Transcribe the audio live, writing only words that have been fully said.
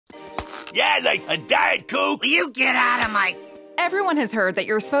Yeah, like a Diet Coke. Will you get out of my... Everyone has heard that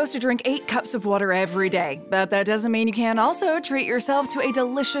you're supposed to drink 8 cups of water every day, but that doesn't mean you can't also treat yourself to a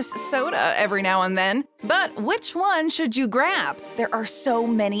delicious soda every now and then. But which one should you grab? There are so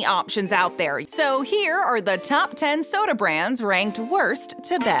many options out there. So here are the top 10 soda brands ranked worst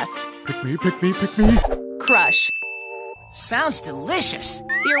to best. Pick me, pick me, pick me. Crush. Sounds delicious.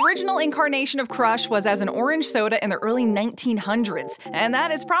 The original incarnation of Crush was as an orange soda in the early 1900s, and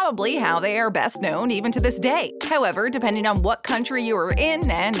that is probably how they are best known even to this day. However, depending on what country you are in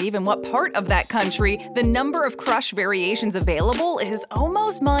and even what part of that country, the number of Crush variations available is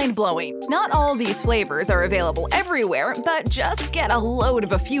almost mind-blowing. Not all these flavors are available everywhere, but just get a load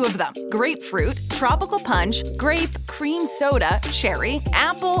of a few of them. Grapefruit, tropical punch, grape, cream soda, cherry,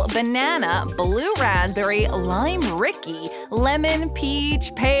 apple, banana, blue raspberry, lime Ricky, lemon,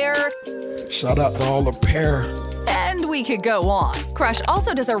 peach, pear. Shout out to all the pear. And we could go on. Crush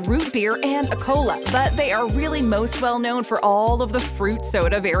also does a root beer and a cola, but they are really most well known for all of the fruit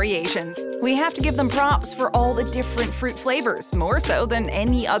soda variations. We have to give them props for all the different fruit flavors, more so than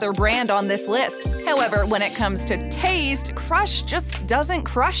any other brand on this list. However, when it comes to taste, Crush just doesn't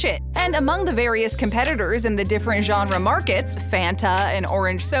crush it. And among the various competitors in the different genre markets, Fanta and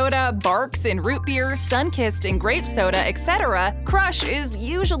orange soda, Barks in root beer, Sunkist in grape soda, etc., Crush is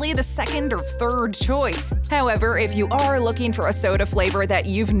usually the second or third choice. However, if you are looking for a soda flavor that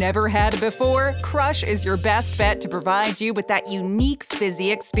you've never had before, Crush is your best bet to provide you with that unique fizzy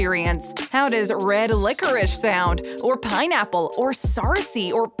experience. How does red licorice sound? Or pineapple? Or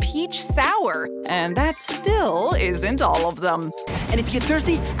sarsi? Or peach sour? And that still isn't all of them. And if you get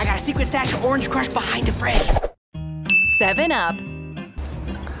thirsty, I got a secret stash of Orange Crush behind the fridge.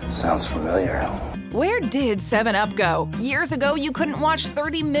 7-Up. Sounds familiar. Where did 7-Up go? Years ago, you couldn't watch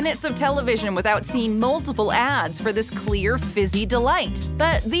 30 minutes of television without seeing multiple ads for this clear, fizzy delight.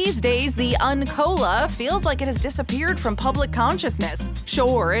 But these days, the Uncola feels like it has disappeared from public consciousness.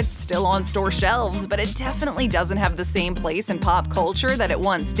 Sure, it's still on store shelves, but it definitely doesn't have the same place in pop culture that it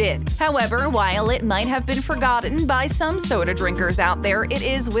once did. However, while it might have been forgotten by some soda drinkers out there, it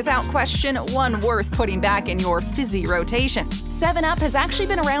is without question one worth putting back in your fizzy rotation. 7-Up has actually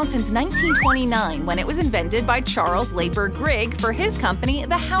been around since 1929, when it was invented by Charles Laper Grigg for his company,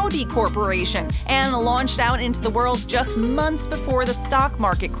 the Howdy Corporation, and launched out into the world just months before the stock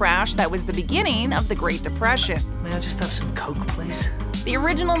market crash that was the beginning of the Great Depression. May I just have some Coke, please? The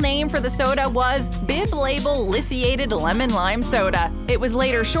original name for the soda was Bib Label Lithiated Lemon Lime Soda. It was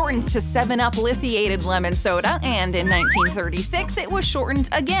later shortened to 7-Up Lithiated Lemon Soda, and in 1936 it was shortened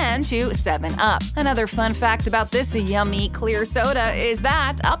again to 7-Up. Another fun fact about this yummy clear soda is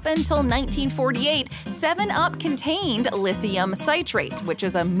that up until 1948, 7-Up contained lithium citrate, which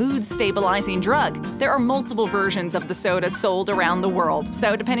is a mood-stabilizing drug. There are multiple versions of the soda sold around the world,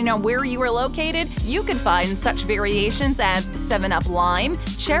 so depending on where you are located, you can find such variations as 7-Up Lime,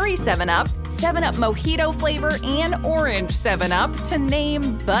 Cherry 7-Up, 7-Up Mojito flavor, and Orange 7-Up, to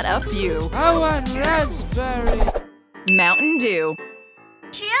name but a few. I want raspberry. Mountain Dew.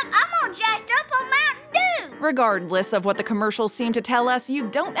 Chip, I'm all jacked up on Mountain Dew. Regardless of what the commercials seem to tell us, you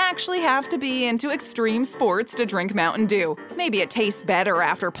don't actually have to be into extreme sports to drink Mountain Dew. Maybe it tastes better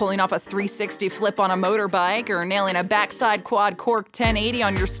after pulling off a 360 flip on a motorbike or nailing a backside quad cork 1080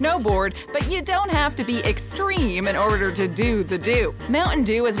 on your snowboard, but you don't have to be extreme in order to do the Dew. Mountain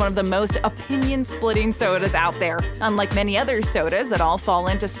Dew is one of the most opinion-splitting sodas out there. Unlike many other sodas that all fall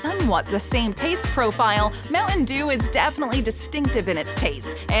into somewhat the same taste profile, Mountain Dew is definitely distinctive in its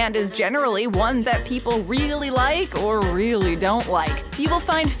taste, and is generally one that people really like or really don't like. You will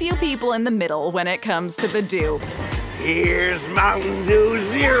find few people in the middle when it comes to the Dew. Here's Mountain Dew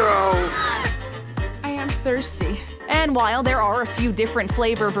Zero. I am thirsty. And while there are a few different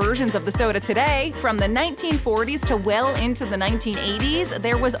flavor versions of the soda today, from the 1940s to well into the 1980s,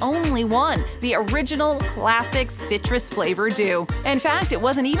 there was only one, the original classic citrus flavor Dew. In fact, it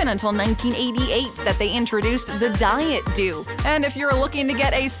wasn't even until 1988 that they introduced the Diet Dew. And if you're looking to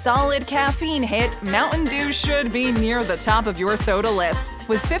get a solid caffeine hit, Mountain Dew should be near the top of your soda list.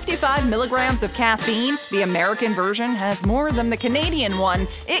 With 55 milligrams of caffeine, the American version has more than the Canadian one.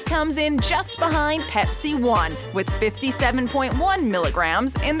 It comes in just behind Pepsi One, with 57.1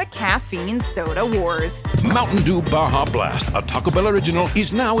 milligrams in the caffeine soda wars. Mountain Dew Baja Blast, a Taco Bell original,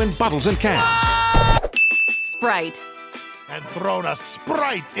 is now in bottles and cans. Sprite. And thrown a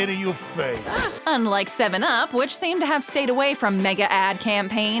Sprite into your face. Unlike 7-Up, which seem to have stayed away from mega ad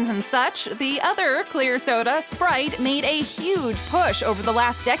campaigns and such, the other clear soda, Sprite, made a huge push over the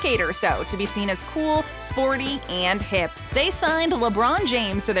last decade or so to be seen as cool, sporty, and hip. They signed LeBron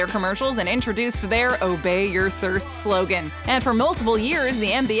James to their commercials and introduced their Obey Your Thirst slogan. And for multiple years,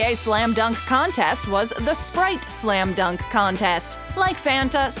 the NBA Slam Dunk Contest was the Sprite Slam Dunk Contest. Like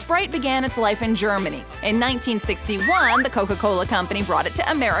Fanta, Sprite began its life in Germany. In 1961, the Coca-Cola Company brought it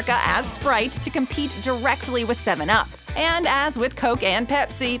to America as Sprite to compete directly with 7-Up. And as with Coke and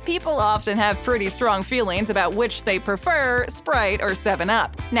Pepsi, people often have pretty strong feelings about which they prefer, Sprite or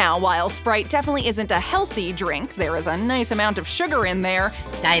 7-Up. Now, while Sprite definitely isn't a healthy drink, there is a nice amount of sugar in there.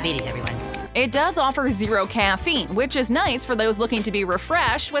 Diabetes, everyone. It does offer 0 caffeine, which is nice for those looking to be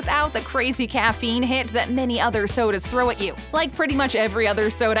refreshed without the crazy caffeine hit that many other sodas throw at you. Like pretty much every other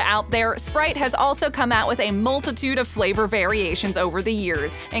soda out there, Sprite has also come out with a multitude of flavor variations over the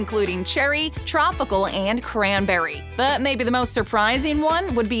years, including cherry, tropical, and cranberry. But maybe the most surprising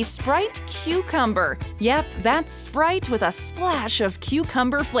one would be Sprite Cucumber. Yep, that's Sprite with a splash of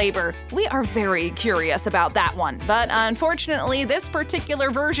cucumber flavor. We are very curious about that one, but unfortunately, this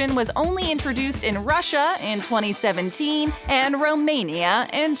particular version was only introduced in Russia in 2017 and Romania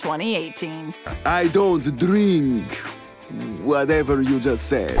in 2018. I don't drink whatever you just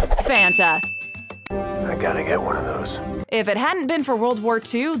said. Fanta. I gotta get one of those. If it hadn't been for World War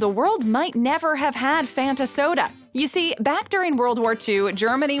II, the world might never have had Fanta soda. You see, back during World War II,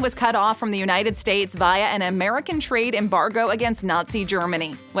 Germany was cut off from the United States via an American trade embargo against Nazi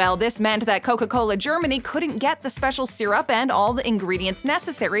Germany. Well, this meant that Coca-Cola Germany couldn't get the special syrup and all the ingredients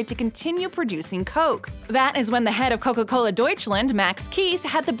necessary to continue producing Coke. That is when the head of Coca-Cola Deutschland, Max Keith,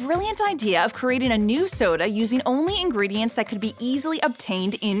 had the brilliant idea of creating a new soda using only ingredients that could be easily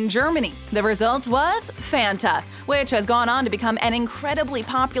obtained in Germany. The result was Fanta, which has gone on to become an incredibly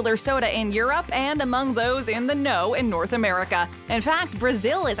popular soda in Europe and among those in the know in North America. In fact,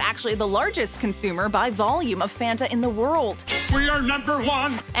 Brazil is actually the largest consumer by volume of Fanta in the world. We are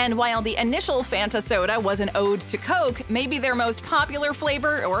 #1! And while the initial Fanta soda was an ode to Coke, maybe their most popular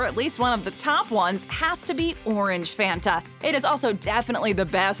flavor, or at least one of the top ones, has to be Orange Fanta. It is also definitely the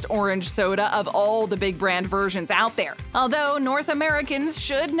best orange soda of all the big brand versions out there. Although North Americans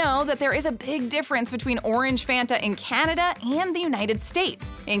should know that there is a big difference between Orange Fanta in Canada and the United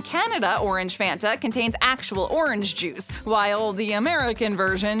States. In Canada, Orange Fanta contains actual orange juice, while the American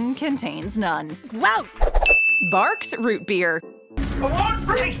version contains none. Gross! Barq's Root Beer. I want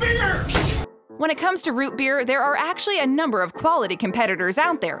root beer! When it comes to root beer, there are actually a number of quality competitors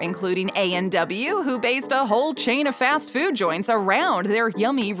out there, including A&W, who based a whole chain of fast food joints around their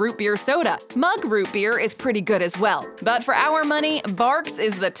yummy root beer soda. Mug root beer is pretty good as well. But for our money, Barq's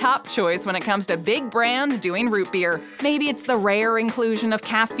is the top choice when it comes to big brands doing root beer. Maybe it's the rare inclusion of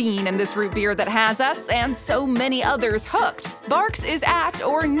caffeine in this root beer that has us, and so many others, hooked. Barq's is at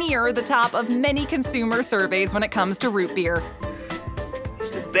or near the top of many consumer surveys when it comes to root beer. It's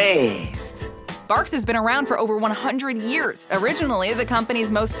the best. Barq's has been around for over 100 years. Originally, the company's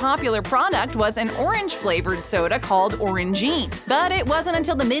most popular product was an orange-flavored soda called Orangine. But it wasn't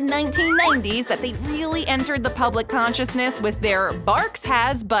until the mid-1990s that they really entered the public consciousness with their Barq's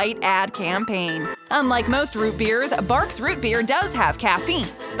Has Bite ad campaign. Unlike most root beers, Barq's root beer does have caffeine.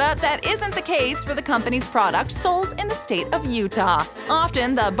 But that isn't the case for the company's product sold in the state of Utah.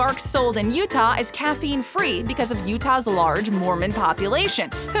 Often, the Barq's sold in Utah is caffeine-free because of Utah's large Mormon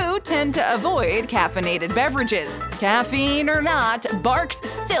population, who tend to avoid caffeinated beverages. Caffeine or not, Barq's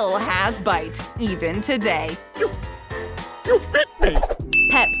still has bite, even today. You bit me!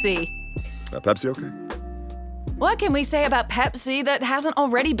 Pepsi. Pepsi okay? What can we say about Pepsi that hasn't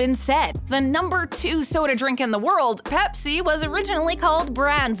already been said? The #2 soda drink in the world, Pepsi was originally called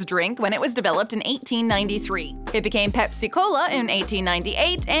Brad's Drink when it was developed in 1893. It became Pepsi Cola in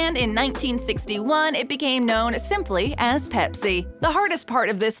 1898, and in 1961 it became known simply as Pepsi. The hardest part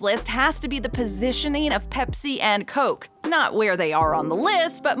of this list has to be the positioning of Pepsi and Coke. Not where they are on the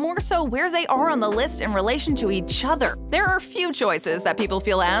list, but more so where they are on the list in relation to each other. There are few choices that people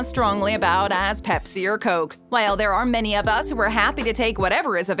feel as strongly about as Pepsi or Coke. While there are many of us who are happy to take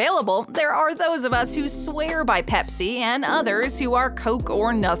whatever is available, there are those of us who swear by Pepsi and others who are Coke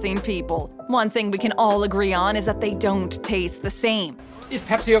or nothing people. One thing we can all agree on is that they don't taste the same. Is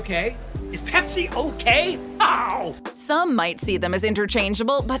Pepsi okay? Is Pepsi okay? Ow! Some might see them as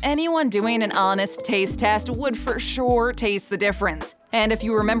interchangeable, but anyone doing an honest taste test would for sure taste the difference. And if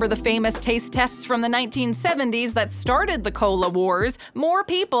you remember the famous taste tests from the 1970s that started the Cola Wars, more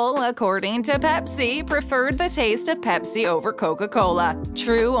people, according to Pepsi, preferred the taste of Pepsi over Coca-Cola.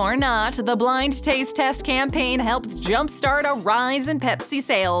 True or not, the blind taste test campaign helped jumpstart a rise in Pepsi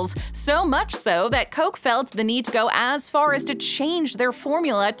sales, so much so that Coke felt the need to go as far as to change their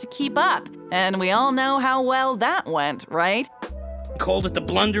formula to keep up. And we all know how well that went, right? Called it the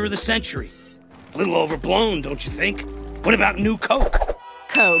blunder of the century. A little overblown, don't you think? What about new Coke?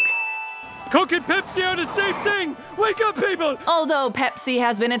 Coke. Coke and Pepsi are the same thing! Wake up, people! Although Pepsi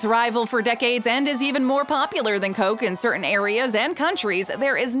has been its rival for decades and is even more popular than Coke in certain areas and countries,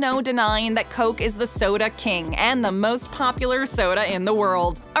 there is no denying that Coke is the soda king and the most popular soda in the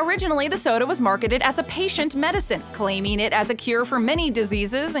world. Originally, the soda was marketed as a patient medicine, claiming it as a cure for many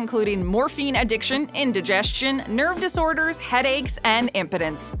diseases including morphine addiction, indigestion, nerve disorders, headaches, and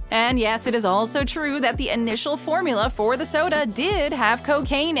impotence. And yes, it is also true that the initial formula for the soda did have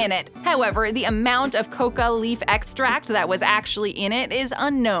cocaine in it. However, the amount of coca leaf extract that was actually in it is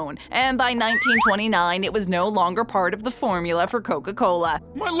unknown, and by 1929 it was no longer part of the formula for Coca-Cola.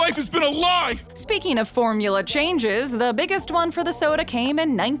 My life has been a lie! Speaking of formula changes, the biggest one for the soda came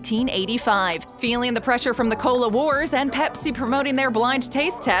in 1985. Feeling the pressure from the Cola Wars and Pepsi promoting their blind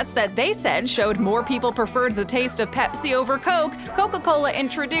taste tests that they said showed more people preferred the taste of Pepsi over Coke, Coca-Cola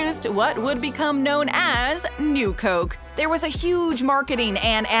introduced what would become known as New Coke. There was a huge marketing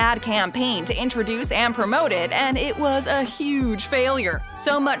and ad campaign to introduce and promote it, and it was a huge failure.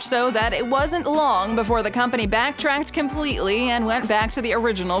 So much so that it wasn't long before the company backtracked completely and went back to the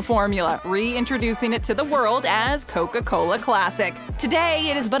original formula, reintroducing it to the world as Coca-Cola Classic. Today,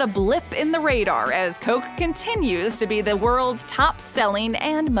 it is but a blip in the radar as Coke continues to be the world's top-selling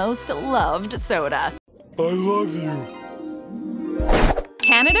and most loved soda. I love you.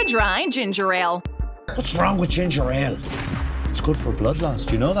 Canada Dry Ginger Ale. What's wrong with ginger ale? It's good for blood loss,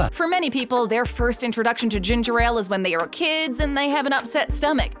 do you know that? For many people, their first introduction to ginger ale is when they are kids and they have an upset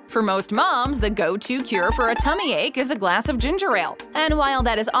stomach. For most moms, the go-to cure for a tummy ache is a glass of ginger ale. And while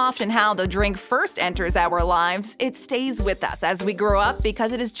that is often how the drink first enters our lives, it stays with us as we grow up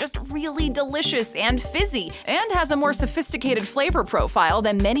because it is just really delicious and fizzy and has a more sophisticated flavor profile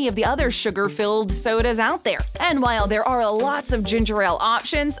than many of the other sugar-filled sodas out there. And while there are lots of ginger ale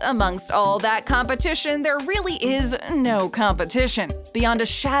options, amongst all that competition, there really is no competition. Beyond a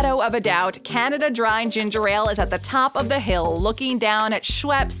shadow of a doubt, Canada Dry Ginger Ale is at the top of the hill, looking down at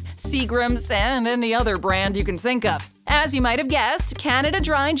Schweppes, Seagram's, and any other brand you can think of. As you might have guessed, Canada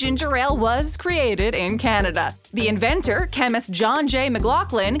Dry Ginger Ale was created in Canada. The inventor, chemist John J.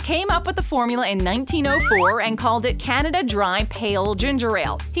 McLaughlin, came up with the formula in 1904 and called it Canada Dry Pale Ginger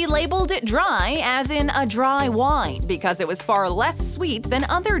Ale. He labeled it dry as in a dry wine because it was far less sweet than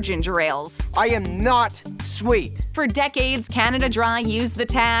other ginger ales. I am not sweet. For decades, Canada Dry used the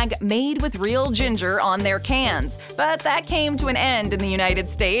tag "Made with Real Ginger" on their cans, but that came to an end in the United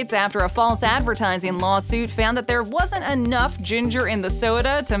States after a false advertising lawsuit found that there wasn't enough ginger in the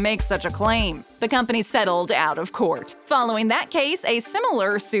soda to make such a claim. The company settled out of court. Following that case, a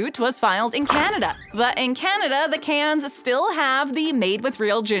similar suit was filed in Canada. But in Canada, the cans still have the "Made with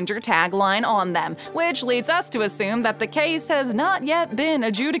Real Ginger" tagline on them, which leads us to assume that the case has not yet been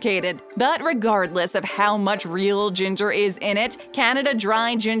adjudicated. But regardless of how much real ginger is in it, Canada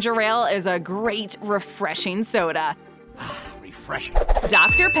Dry Ginger Ale is a great, refreshing soda. Refreshing.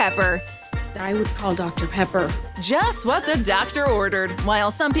 Dr. Pepper. I would call Dr. Pepper. Just what the doctor ordered. While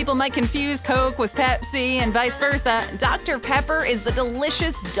some people might confuse Coke with Pepsi and vice versa, Dr. Pepper is the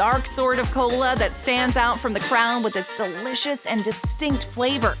delicious dark sort of cola that stands out from the crowd with its delicious and distinct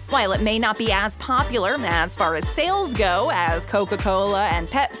flavor. While it may not be as popular as far as sales go as Coca-Cola and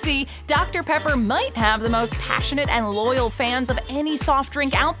Pepsi, Dr. Pepper might have the most passionate and loyal fans of any soft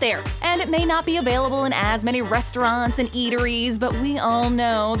drink out there. And it may not be available in as many restaurants and eateries, but we all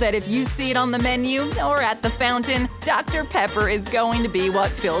know that if you see it on the menu or at the fountain, Dr. Pepper is going to be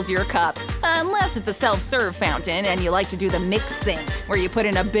what fills your cup. Unless it's a self-serve fountain and you like to do the mix thing, where you put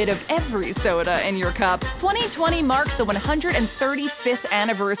in a bit of every soda in your cup. 2020 marks the 135th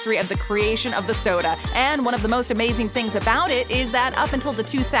anniversary of the creation of the soda, and one of the most amazing things about it is that up until the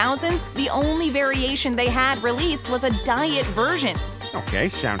 2000s, the only variation they had released was a diet version. Okay,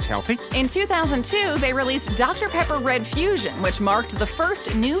 sounds healthy. In 2002, they released Dr. Pepper Red Fusion, which marked the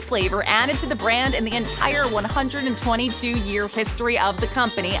first new flavor added to the brand in the entire 122-year history of the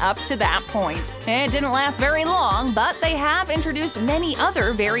company up to that point. It didn't last very long, but they have introduced many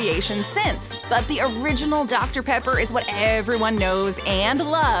other variations since. But the original Dr. Pepper is what everyone knows and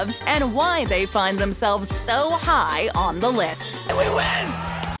loves, and why they find themselves so high on the list. And we win!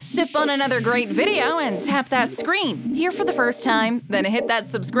 Sip on another great video and tap that screen here for the first time, then hit that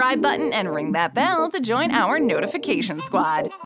subscribe button and ring that bell to join our notification squad.